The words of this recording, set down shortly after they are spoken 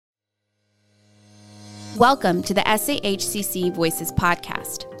Welcome to the SAHCC Voices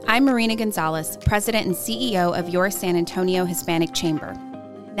podcast. I'm Marina Gonzalez, President and CEO of your San Antonio Hispanic Chamber.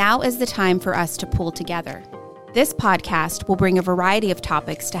 Now is the time for us to pull together. This podcast will bring a variety of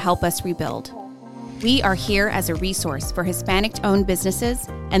topics to help us rebuild. We are here as a resource for Hispanic-owned businesses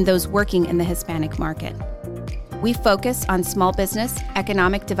and those working in the Hispanic market. We focus on small business,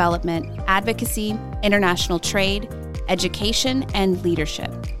 economic development, advocacy, international trade, education, and leadership.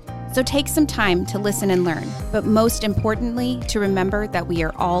 So take some time to listen and learn, but most importantly, to remember that we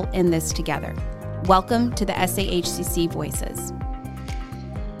are all in this together. Welcome to the SAHCC Voices.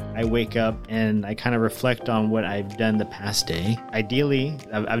 I wake up and I kind of reflect on what I've done the past day. Ideally,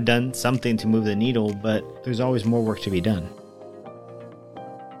 I've done something to move the needle, but there's always more work to be done.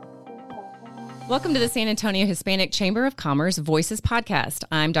 Welcome to the San Antonio Hispanic Chamber of Commerce Voices podcast.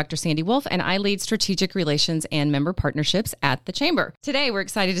 I'm Dr. Sandy Wolf, and I lead strategic relations and member partnerships at the Chamber. Today, we're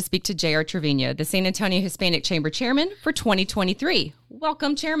excited to speak to J.R. Trevino, the San Antonio Hispanic Chamber Chairman for 2023.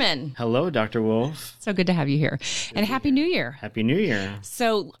 Welcome, Chairman. Hello, Dr. Wolf. So good to have you here. And Happy New Year. Happy New Year.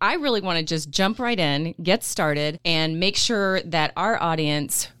 So I really want to just jump right in, get started, and make sure that our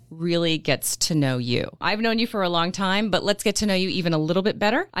audience really gets to know you. I've known you for a long time, but let's get to know you even a little bit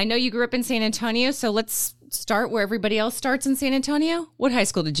better. I know you grew up in San Antonio, so let's start where everybody else starts in San Antonio. What high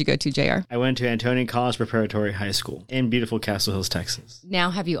school did you go to, JR? I went to Antonian College Preparatory High School in beautiful Castle Hills, Texas. Now,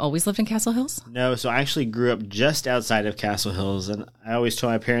 have you always lived in Castle Hills? No, so I actually grew up just outside of Castle Hills, and I always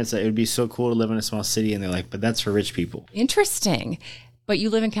told my parents that it would be so cool to live in a small city, and they're like, but that's for rich people. Interesting. But you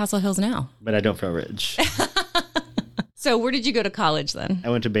live in Castle Hills now. But I don't feel rich. So where did you go to college then?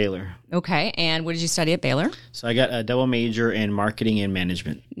 I went to Baylor. Okay. And what did you study at Baylor? So I got a double major in marketing and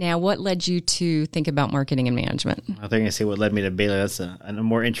management. Now, what led you to think about marketing and management? I think I say what led me to Baylor. That's a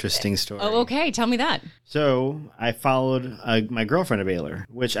more interesting story. Oh, okay. Tell me that. So I followed my girlfriend to Baylor,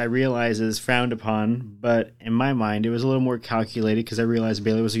 which I realize is frowned upon. But in my mind, it was a little more calculated because I realized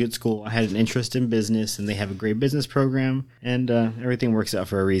Baylor was a good school. I had an interest in business, and they have a great business program, and everything works out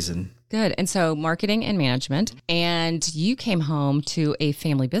for a reason. Good. And so marketing and management, and you came home to a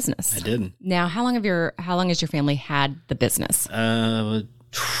family business. I did. Now, how long has your family had the business?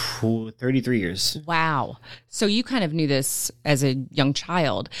 33 years. Wow. So you kind of knew this as a young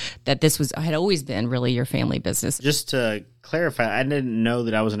child, that this had always been really your family business. Just to clarify, I didn't know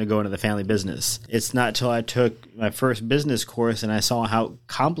that I was going to go into the family business. It's not till I took my first business course and I saw how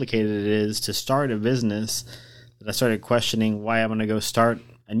complicated it is to start a business that I started questioning why I'm going to go start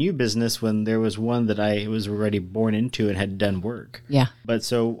a new business when there was one that I was already born into and had done work. Yeah. But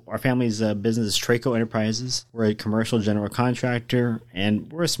so our family's business is Traco Enterprises. We're a commercial general contractor, and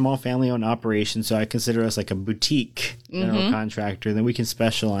we're a small family-owned operation, so I consider us like a boutique general contractor. Then we can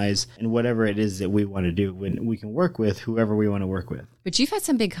specialize in whatever it is that we want to do. When we can work with whoever we want to work with. But you've had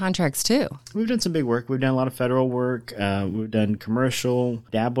some big contracts too. We've done some big work. We've done a lot of federal work. We've done commercial,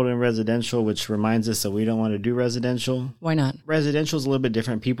 dabbled in residential, which reminds us that we don't want to do residential. Why not? Residential is a little bit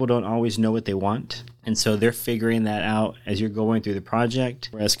different. People don't always know what they want. And so they're figuring that out as you're going through the project.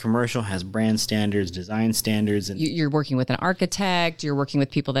 Whereas commercial has brand standards, design standards. And you're working with an architect. You're working with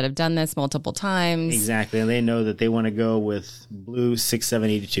people that have done this multiple times. Exactly. And they know that they want to go with blue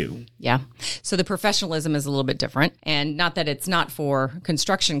 6782. Yeah. So the professionalism is a little bit different. And not that it's not for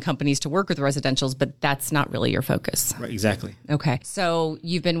construction companies to work with residentials, but that's not really your focus. Right. Exactly. Okay. So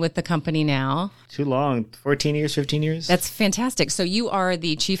you've been with the company now? Too long. 14 years, 15 years. That's fantastic. So you are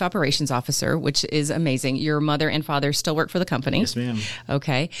the Chief Operations Officer, which is amazing. Your mother and father still work for the company? Yes, ma'am.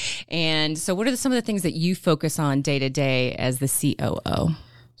 Okay. And so what are some of the things that you focus on day to day as the COO?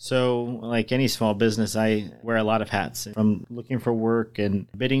 So like any small business, I wear a lot of hats, from looking for work and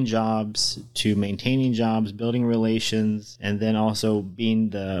bidding jobs to maintaining jobs, building relations, and then also being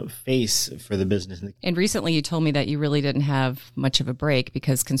the face for the business. And recently you told me that you really didn't have much of a break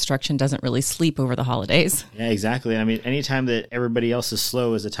because construction doesn't really sleep over the holidays. Yeah, exactly. I mean, anytime that everybody else is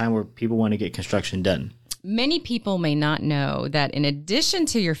slow is a time where people want to get construction done. Many people may not know that in addition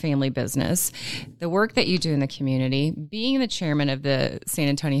to your family business, the work that you do in the community, being the chairman of the San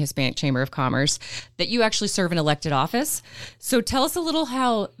Antonio Hispanic Chamber of Commerce, that you actually serve an elected office. So tell us a little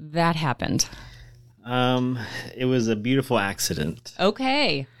how that happened. It was a beautiful accident.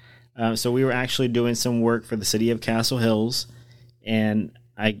 Okay. So we were actually doing some work for the city of Castle Hills, and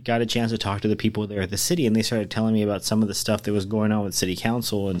I got a chance to talk to the people there at the city, and they started telling me about some of the stuff that was going on with city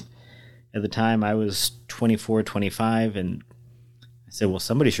council. And at the time, I was 24, 25, and I said, well,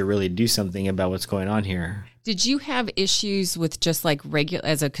 somebody should really do something about what's going on here. Did you have issues with just like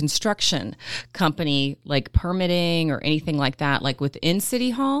as a construction company, like permitting or anything like that, like within City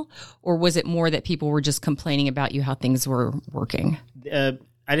Hall? Or was it more that people were just complaining about you, how things were working?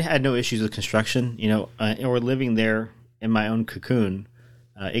 I had no issues with construction, or living there in my own cocoon.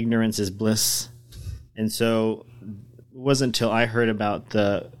 Ignorance is bliss. And so it wasn't until I heard about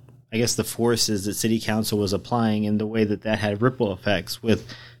the forces that city council was applying and the way that had ripple effects with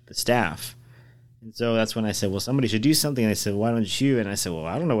the staff. And so that's when I said, well, somebody should do something. And they said, why don't you? And I said, well,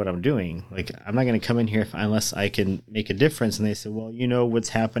 I don't know what I'm doing. Like, I'm not going to come in here unless I can make a difference. And they said, well, what's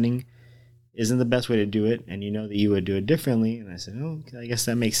happening isn't the best way to do it. And that you would do it differently. And I said, oh, I guess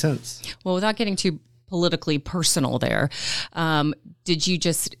that makes sense. Well, without getting too politically personal there, did you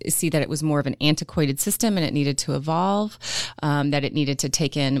just see that it was more of an antiquated system and it needed to evolve, that it needed to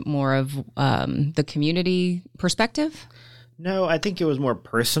take in more of the community perspective? No, I think it was more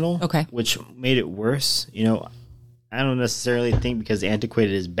personal, okay, which made it worse. I don't necessarily think because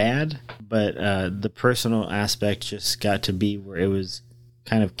antiquated is bad, but the personal aspect just got to be where it was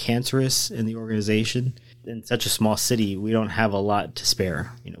kind of cancerous in the organization. In such a small city, we don't have a lot to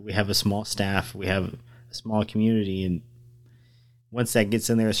spare. We have a small staff, we have a small community, and once that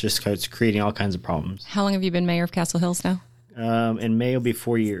gets in there, it just starts creating all kinds of problems. How long have you been mayor of Castle Hills now? In May, it'll be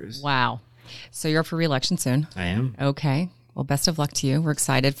 4 years. Wow. So you're up for re-election soon. I am. Okay. Well, best of luck to you. We're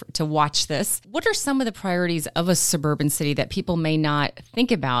excited to watch this. What are some of the priorities of a suburban city that people may not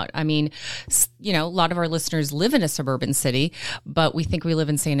think about? I mean, a lot of our listeners live in a suburban city, but we think we live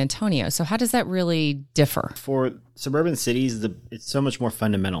in San Antonio. So how does that really differ? For suburban cities, it's so much more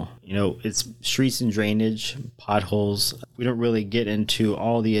fundamental. It's streets and drainage, potholes. We don't really get into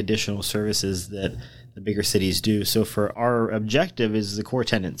all the additional services that the bigger cities do. So for our objective is the core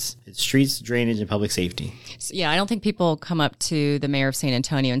tenets. It's streets, drainage, and public safety. So, I don't think people come up to the mayor of San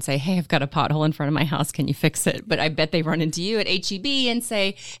Antonio and say, hey, I've got a pothole in front of my house. Can you fix it? But I bet they run into you at HEB and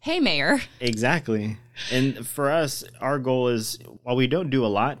say, hey, mayor. Exactly. And for us, our goal is, while we don't do a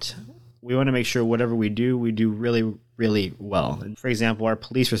lot, we want to make sure whatever we do really, really well. And for example, our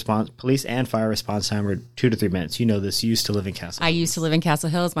police and fire response time are 2 to 3 minutes. You know this. You used to live in Castle Hills. I used to live in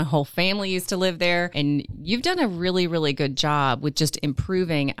Castle Hills. My whole family used to live there. And you've done a really, really good job with just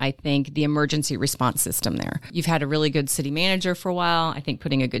improving, I think, the emergency response system there. You've had a really good city manager for a while. I think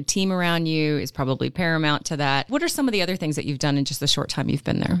putting a good team around you is probably paramount to that. What are some of the other things that you've done in just the short time you've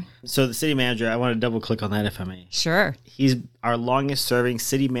been there? So the city manager, I want to double click on that if I may. Sure. He's our longest serving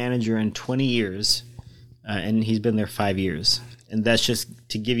city manager in 20 years. And he's been there 5 years. And that's just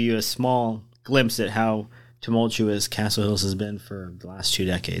to give you a small glimpse at how tumultuous Castle Hills has been for the last 2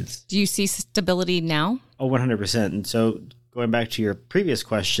 decades. Do you see stability now? Oh, 100%. And so going back to your previous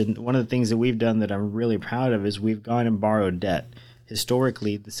question, one of the things that we've done that I'm really proud of is we've gone and borrowed debt.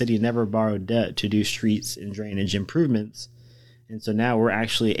 Historically, the city never borrowed debt to do streets and drainage improvements. And so now we're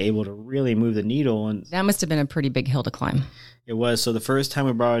actually able to really move the needle. And that must have been a pretty big hill to climb. It was. So the first time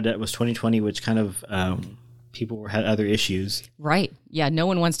we borrowed debt was 2020, which kind of people had other issues. Right. Yeah. No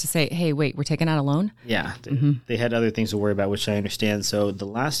one wants to say, hey, wait, we're taking out a loan? Yeah. They had other things to worry about, which I understand. So the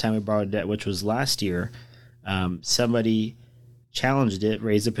last time we borrowed debt, which was last year, somebody challenged it,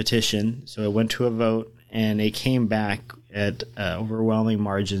 raised a petition. So it went to a vote, and it came back at overwhelming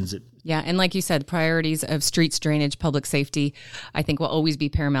margins. Yeah, and like you said, priorities of streets, drainage, public safety, I think will always be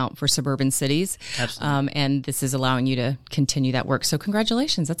paramount for suburban cities. Absolutely. And this is allowing you to continue that work. So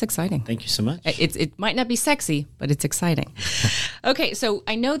congratulations. That's exciting. Thank you so much. It might not be sexy, but it's exciting. Okay, so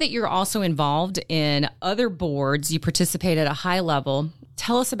I know that you're also involved in other boards. You participate at a high level.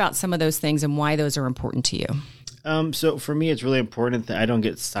 Tell us about some of those things and why those are important to you. So for me, it's really important that I don't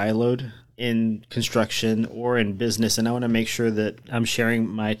get siloed in construction or in business, and I want to make sure that I'm sharing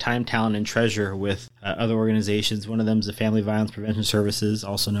my time, talent, and treasure with other organizations. One of them is the Family Violence Prevention Services,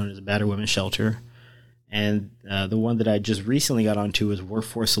 also known as the Battered Women's Shelter, and the one that I just recently got onto was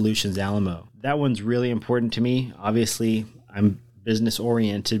Workforce Solutions Alamo. That one's really important to me. Obviously, I'm business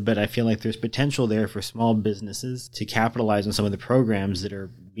oriented, but I feel like there's potential there for small businesses to capitalize on some of the programs that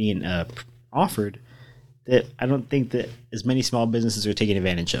are being offered that I don't think that as many small businesses are taking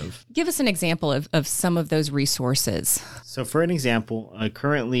advantage of. Give us an example of some of those resources. So for an example,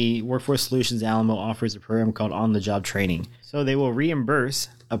 currently Workforce Solutions Alamo offers a program called On-the-Job Training. So they will reimburse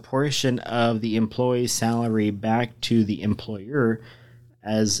a portion of the employee's salary back to the employer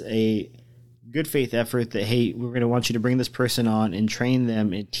as a good faith effort that, hey, we're going to want you to bring this person on and train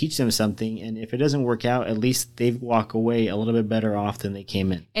them and teach them something. And if it doesn't work out, at least they walk away a little bit better off than they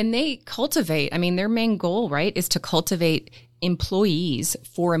came in. And they cultivate, their main goal, right, is to cultivate employees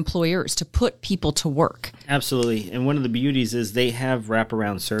for employers, to put people to work. Absolutely. And one of the beauties is they have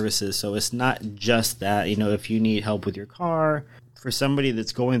wraparound services. So it's not just that, if you need help with your car, for somebody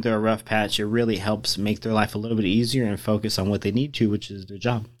that's going through a rough patch, it really helps make their life a little bit easier and focus on what they need to, which is their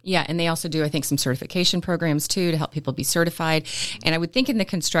job. Yeah, and they also do, I think, some certification programs too to help people be certified. And I would think in the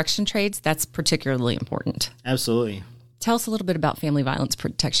construction trades, that's particularly important. Absolutely. Tell us a little bit about Family Violence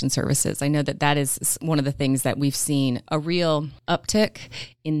Protection Services. I know that is one of the things that we've seen a real uptick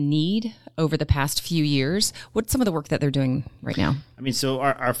in need over the past few years. What's some of the work that they're doing right now? I mean, so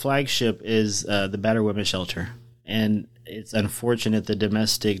our flagship is the Battered Women's Shelter. And it's unfortunate that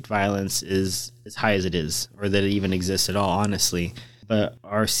domestic violence is as high as it is, or that it even exists at all, honestly. But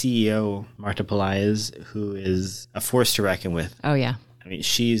our CEO, Marta Pelaez, who is a force to reckon with. Oh, yeah. I mean,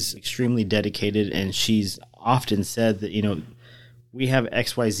 she's extremely dedicated, and she's often said that, you know, we have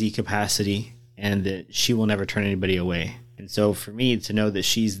XYZ capacity and that she will never turn anybody away. And so for me to know that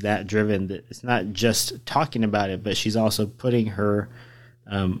she's that driven, that it's not just talking about it, but she's also putting her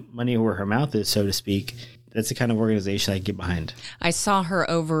money where her mouth is, so to speak, that's the kind of organization I get behind. I saw her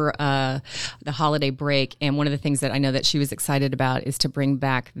over the holiday break, and one of the things that I know that she was excited about is to bring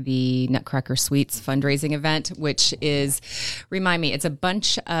back the Nutcracker Sweets fundraising event, which is, remind me, it's a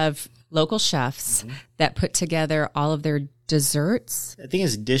bunch of local chefs that put together all of their desserts. I think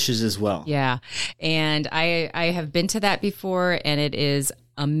it's dishes as well. Yeah. And I have been to that before, and it is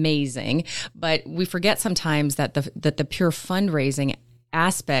amazing. But we forget sometimes that the pure fundraising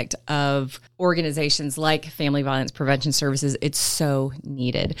aspect of organizations like Family Violence Prevention Services, it's so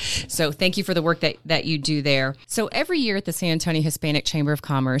needed. So thank you for the work that you do there. So every year at the San Antonio Hispanic Chamber of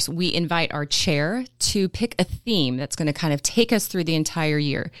Commerce, we invite our chair to pick a theme that's going to kind of take us through the entire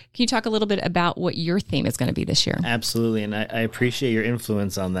year. Can you talk a little bit about what your theme is going to be this year? Absolutely. And I appreciate your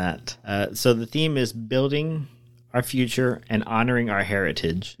influence on that. So the theme is building our future and honoring our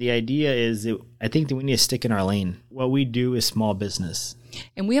heritage. The idea is that I think that we need to stick in our lane. What we do is small business.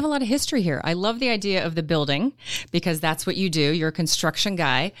 And we have a lot of history here. I love the idea of the building because that's what you do. You're a construction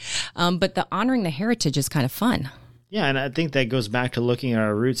guy. But the honoring the heritage is kind of fun. Yeah, and I think that goes back to looking at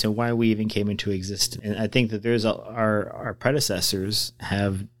our roots and why we even came into existence. And I think that our predecessors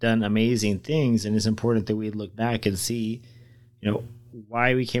have done amazing things, and it's important that we look back and see, you know,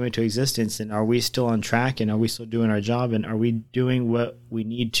 why we came into existence, and are we still on track, and are we still doing our job, and are we doing what we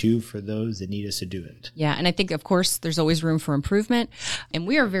need to for those that need us to do it? Yeah, and I think, of course, there's always room for improvement, and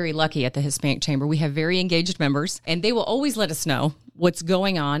we are very lucky at the Hispanic Chamber. We have very engaged members, and they will always let us know what's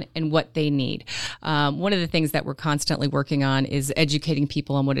going on and what they need. One of the things that we're constantly working on is educating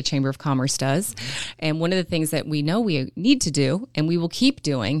people on what a Chamber of Commerce does. And one of the things that we know we need to do, and we will keep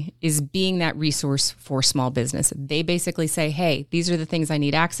doing, is being that resource for small business. They basically say, hey, these are the things I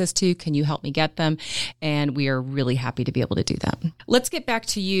need access to. Can you help me get them? And we are really happy to be able to do that. Let's get back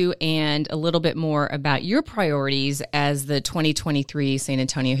to you and a little bit more about your priorities as the 2023 San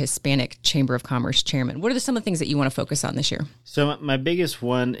Antonio Hispanic Chamber of Commerce chairman. What are some of the things that you want to focus on this year? So my biggest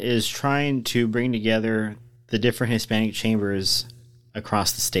one is trying to bring together the different Hispanic chambers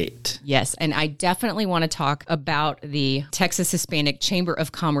across the state. Yes, and I definitely want to talk about the Texas Hispanic Chamber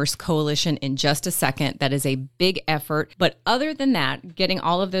of Commerce Coalition in just a second. That is a big effort. But other than that, getting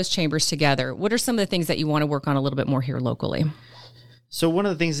all of those chambers together, what are some of the things that you want to work on a little bit more here locally? So one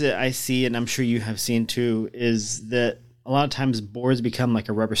of the things that I see, and I'm sure you have seen too, is that a lot of times boards become like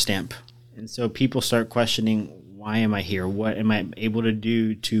a rubber stamp. And so people start questioning, why am I here? What am I able to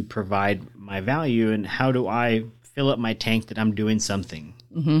do to provide my value? And how do I fill up my tank that I'm doing something?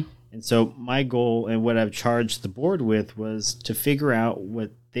 Mm-hmm. And so my goal and what I've charged the board with was to figure out what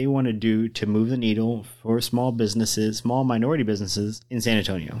they want to do to move the needle for small businesses, small minority businesses in San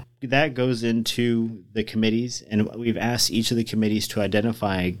Antonio. That goes into the committees, and we've asked each of the committees to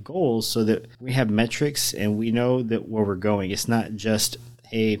identify goals so that we have metrics and we know that where we're going. It's not just,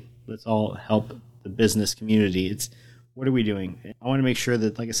 hey, let's all help the business community. It's, what are we doing? I want to make sure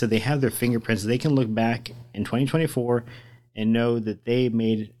that, like I said, they have their fingerprints. They can look back in 2024 and know that they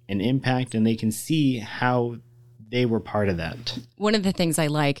made an impact, and they can see how they were part of that. One of the things I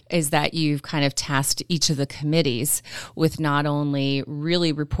like is that you've kind of tasked each of the committees with not only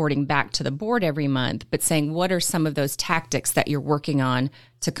really reporting back to the board every month, but saying, what are some of those tactics that you're working on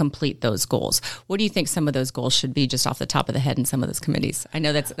to complete those goals? What do you think some of those goals should be, just off the top of the head, in some of those committees? I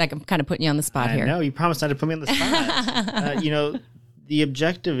know that's like, I'm kind of putting you on the spot here. No, you promised not to put me on the spot. The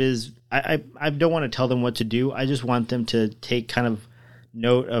objective is, I don't want to tell them what to do. I just want them to take kind of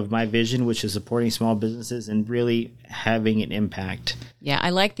note of my vision, which is supporting small businesses and really having an impact. Yeah, I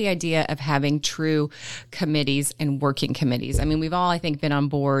like the idea of having true committees and working committees. I mean, we've all, I think, been on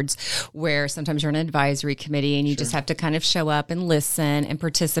boards where sometimes you're on an advisory committee and you just have to kind of show up and listen and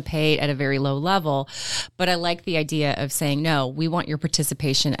participate at a very low level. But I like the idea of saying, no, we want your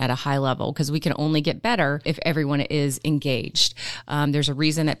participation at a high level because we can only get better if everyone is engaged. There's a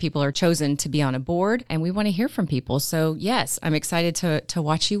reason that people are chosen to be on a board, and we want to hear from people. So yes, I'm excited to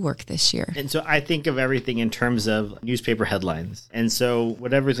watch you work this year. And so I think of everything in terms of newspaper headlines. And so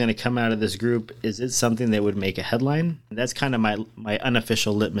whatever's going to come out of this group, is it something that would make a headline? That's kind of my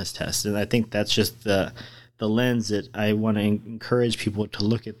unofficial litmus test. And I think that's just the lens that I want to encourage people to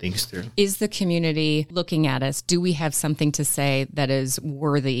look at things through. Is the community looking at us? Do we have something to say that is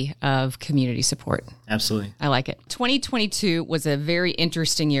worthy of community support? Absolutely. I like it. 2022 was a very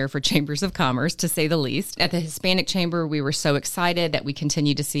interesting year for Chambers of Commerce, to say the least. At the Hispanic Chamber, we were so excited that we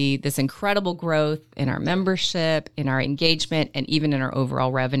continue to see this incredible growth in our membership, in our engagement, and even in our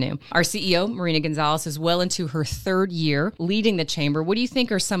overall revenue. Our CEO, Marina Gonzalez, is well into her third year leading the Chamber. What do you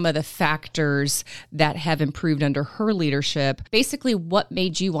think are some of the factors that have improved under her leadership? Basically, what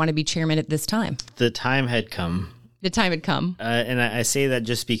made you want to be chairman at this time? The time had come. The time had come. And I say that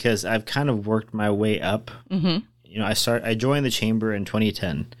just because I've kind of worked my way up. Mm-hmm. You know, I joined the Chamber in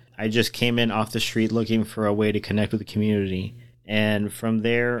 2010. I just came in off the street looking for a way to connect with the community. And from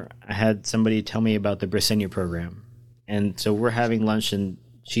there, I had somebody tell me about the Briseño program. And so we're having lunch and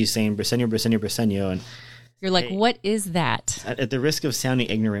she's saying, Briseño, Briseño, Briseño. And you're like, what is that? At the risk of sounding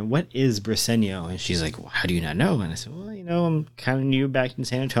ignorant, what is Briseño? And she's like, well, how do you not know? And I said, well, you know, I'm kind of new back in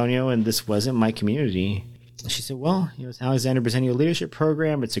San Antonio and this wasn't my community. And she said, well, you know, it's Alexander Briseño Leadership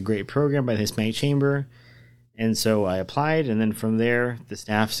Program. It's a great program by the Hispanic Chamber. And so I applied. And then from there, the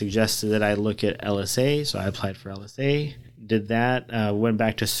staff suggested that I look at LSA. So I applied for LSA, did that, went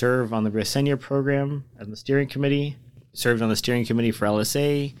back to serve on the Briseño program on the steering committee, served on the steering committee for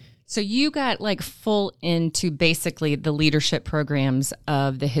LSA. So you got like full into basically the leadership programs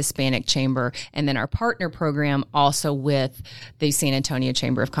of the Hispanic Chamber and then our partner program also with the San Antonio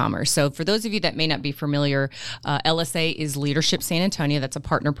Chamber of Commerce. So for those of you that may not be familiar, LSA is Leadership San Antonio. That's a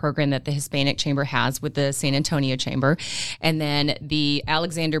partner program that the Hispanic Chamber has with the San Antonio Chamber. And then the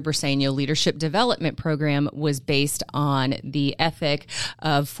Alexander Briseño Leadership Development Program was based on the ethic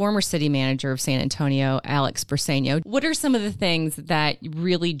of former city manager of San Antonio, Alex Briseño. What are some of the things that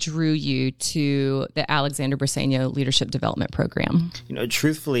really drew you to the Alexander Briseño Leadership Development Program? You know,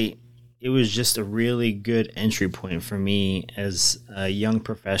 truthfully, it was just a really good entry point for me as a young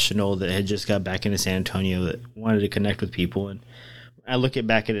professional that had just got back into San Antonio that wanted to connect with people. And I look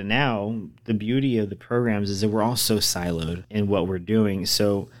back at it now, the beauty of the programs is that we're all so siloed in what we're doing.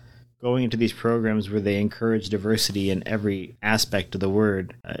 So going into these programs where they encourage diversity in every aspect of the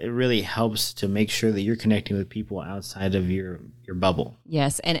word, it really helps to make sure that you're connecting with people outside of your bubble.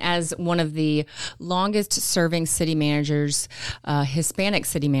 Yes, and as one of the longest serving city managers, Hispanic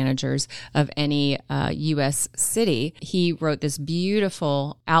city managers of any U.S. city, he wrote this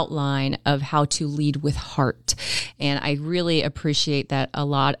beautiful outline of how to lead with heart. And I really appreciate that a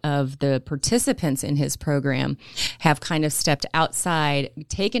lot of the participants in his program have kind of stepped outside,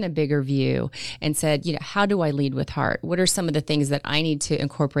 taken a bigger view and said, you know, how do I lead with heart? What are some of the things that I need to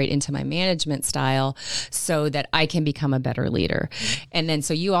incorporate into my management style so that I can become a better leader? And then,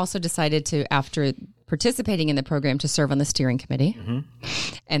 so you also decided to, after participating in the program, to serve on the steering committee.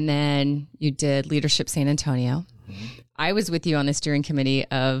 Mm-hmm. And then you did Leadership San Antonio. Mm-hmm. I was with you on the steering committee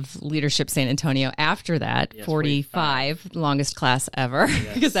of Leadership San Antonio after that, yes, 45, longest class ever,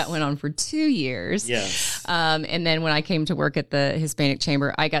 yes. Because that went on for 2 years. Yes. And then when I came to work at the Hispanic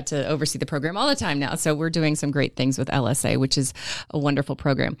Chamber, I got to oversee the program all the time now. So we're doing some great things with LSA, which is a wonderful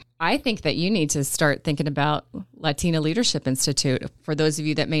program. I think that you need to start thinking about Latina Leadership Institute. For those of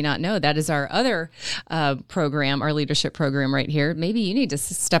you that may not know, that is our other program, our leadership program right here. Maybe you need to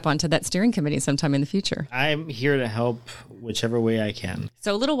step onto that steering committee sometime in the future. I'm here to help whichever way I can.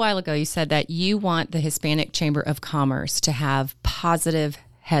 So a little while ago, you said that you want the Hispanic Chamber of Commerce to have positive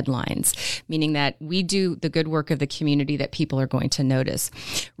headlines, meaning that we do the good work of the community that people are going to notice.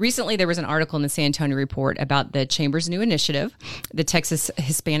 Recently, there was an article in the San Antonio Report about the Chamber's new initiative, the Texas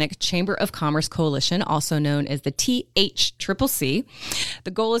Hispanic Chamber of Commerce Coalition, also known as the THCCC.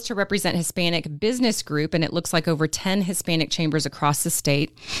 The goal is to represent Hispanic business group, and it looks like over 10 Hispanic chambers across the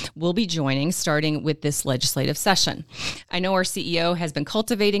state will be joining, starting with this legislative session. I know our CEO has been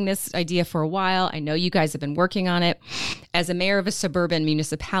cultivating this idea for a while. I know you guys have been working on it. As a mayor of a suburban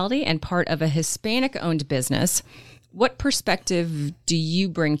municipality and part of a Hispanic-owned business, what perspective do you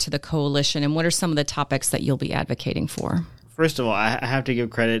bring to the coalition, and what are some of the topics that you'll be advocating for? First of all, I have to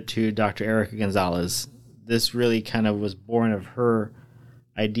give credit to Dr. Erica Gonzalez. This really kind of was born of her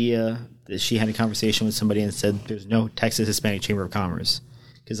idea that she had a conversation with somebody and said there's no Texas Hispanic Chamber of Commerce,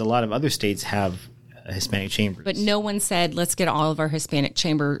 because a lot of other states have Hispanic chambers. But no one said, let's get all of our Hispanic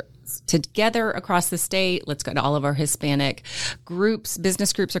chambers together across the state. Let's get all of our Hispanic groups,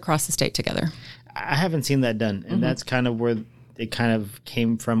 business groups across the state together. I haven't seen that done. And that's kind of where it kind of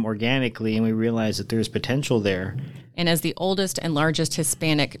came from organically. And we realized that there's potential there. And as the oldest and largest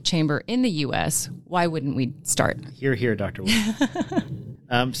Hispanic chamber in the U.S., why wouldn't we start? Hear, hear, Dr.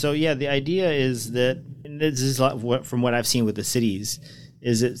 Wolf. So, yeah, the idea is that, and this is from what I've seen with the cities,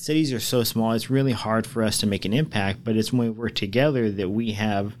 is that cities are so small, it's really hard for us to make an impact, but it's when we work together that we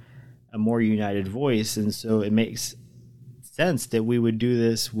have a more united voice. And so it makes sense that we would do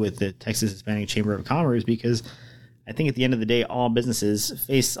this with the Texas Hispanic Chamber of Commerce, because I think at the end of the day, all businesses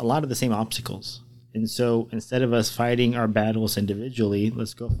face a lot of the same obstacles. And so instead of us fighting our battles individually,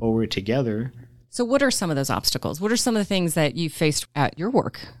 let's go forward together. So what are some of those obstacles? What are some of the things that you faced at your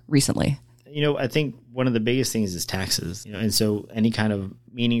work recently? I think one of the biggest things is taxes. And so any kind of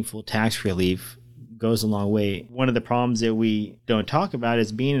meaningful tax relief goes a long way. One of the problems that we don't talk about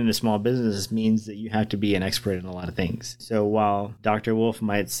is being in a small business means that you have to be an expert in a lot of things. So while Dr. Wolf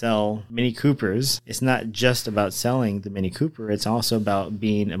might sell Mini Coopers, it's not just about selling the Mini Cooper. It's also about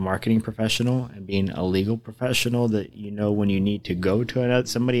being a marketing professional and being a legal professional that when you need to go to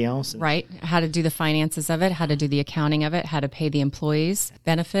somebody else. Right. How to do the finances of it, how to do the accounting of it, how to pay the employees,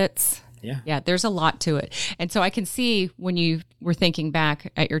 benefits. Yeah, there's a lot to it. And so I can see when you were thinking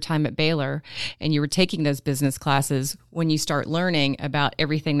back at your time at Baylor and you were taking those business classes, when you start learning about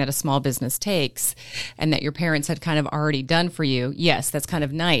everything that a small business takes and that your parents had kind of already done for you. Yes, that's kind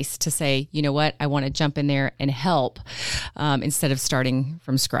of nice to say, you know what, I want to jump in there and help instead of starting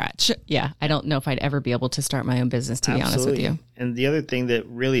from scratch. Yeah, I don't know if I'd ever be able to start my own business, to be honest with you. And the other thing that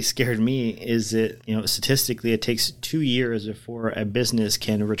really scared me is that, statistically, it takes 2 years before a business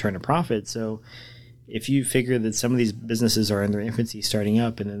can return a profit. So if you figure that some of these businesses are in their infancy starting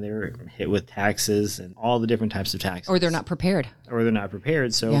up and then they're hit with taxes and all the different types of taxes. Or they're not prepared.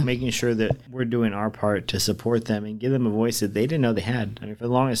 So making sure that we're doing our part to support them and give them a voice that they didn't know they had. I mean, for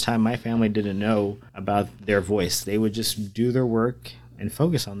the longest time, my family didn't know about their voice. They would just do their work and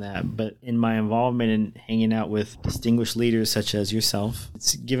focus on that. But in my involvement in hanging out with distinguished leaders such as yourself,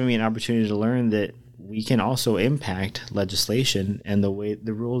 it's given me an opportunity to learn that we can also impact legislation and the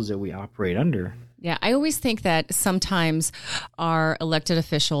rules that we operate under. Yeah, I always think that sometimes our elected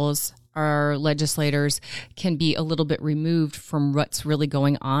officials, our legislators can be a little bit removed from what's really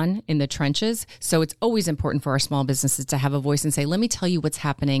going on in the trenches. So it's always important for our small businesses to have a voice and say, let me tell you what's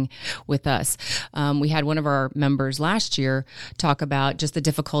happening with us. We had one of our members last year talk about just the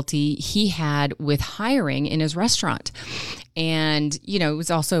difficulty he had with hiring in his restaurant. And, it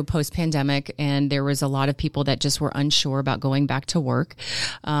was also post-pandemic and there was a lot of people that just were unsure about going back to work.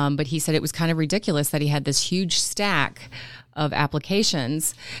 But he said it was kind of ridiculous that he had this huge stack of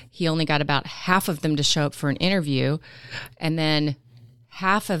applications. He only got about half of them to show up for an interview. And then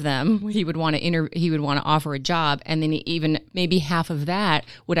half of them he would want to offer a job, and then even maybe half of that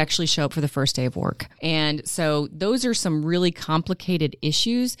would actually show up for the first day of work. And so those are some really complicated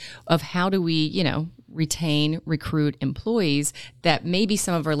issues of how do we, retain, recruit employees that maybe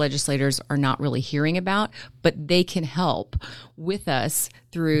some of our legislators are not really hearing about, but they can help with us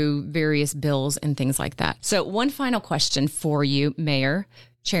through various bills and things like that. So one final question for you, Mayor,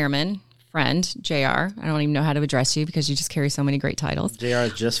 Chairman, friend, JR. I don't even know how to address you because you just carry so many great titles. JR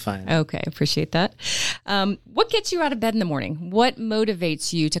is just fine. Okay, appreciate that. What gets you out of bed in the morning? What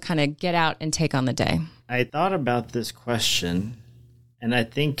motivates you to kind of get out and take on the day? I thought about this question, and I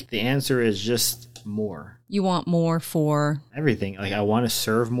think the answer is just more. You want more for everything. Like, I want to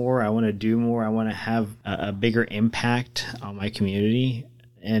serve more. I want to do more. I want to have a bigger impact on my community.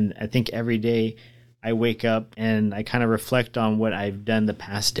 And I think every day I wake up and I kind of reflect on what I've done the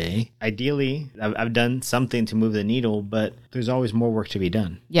past day. Ideally, I've done something to move the needle, but there's always more work to be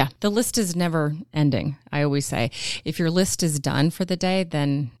done. Yeah, the list is never ending. I always say, if your list is done for the day,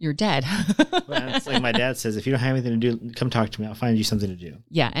 then you're dead. Well, it's like my dad says, if you don't have anything to do, come talk to me. I'll find you something to do.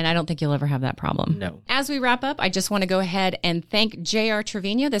 Yeah, and I don't think you'll ever have that problem. No. As we wrap up, I just want to go ahead and thank J.R.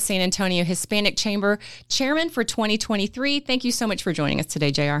 Trevino, the San Antonio Hispanic Chamber Chairman for 2023. Thank you so much for joining us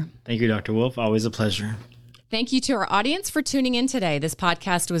today, J.R. Thank you, Dr. Wolf. Always a pleasure. Thank you to our audience for tuning in today. This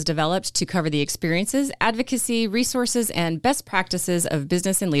podcast was developed to cover the experiences, advocacy, resources, and best practices of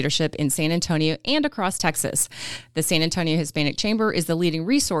business and leadership in San Antonio and across Texas. The San Antonio Hispanic Chamber is the leading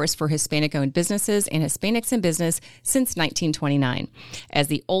resource for Hispanic-owned businesses and Hispanics in business since 1929. As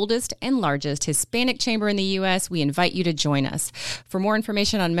the oldest and largest Hispanic chamber in the U.S., we invite you to join us. For more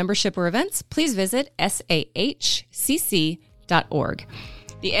information on membership or events, please visit sahcc.org.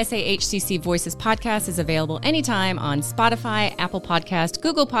 The SAHCC Voices podcast is available anytime on Spotify, Apple Podcast,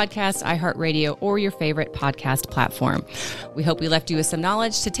 Google Podcast, iHeartRadio, or your favorite podcast platform. We hope we left you with some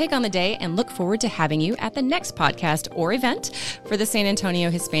knowledge to take on the day and look forward to having you at the next podcast or event for the San Antonio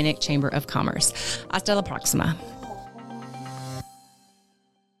Hispanic Chamber of Commerce. Hasta la próxima.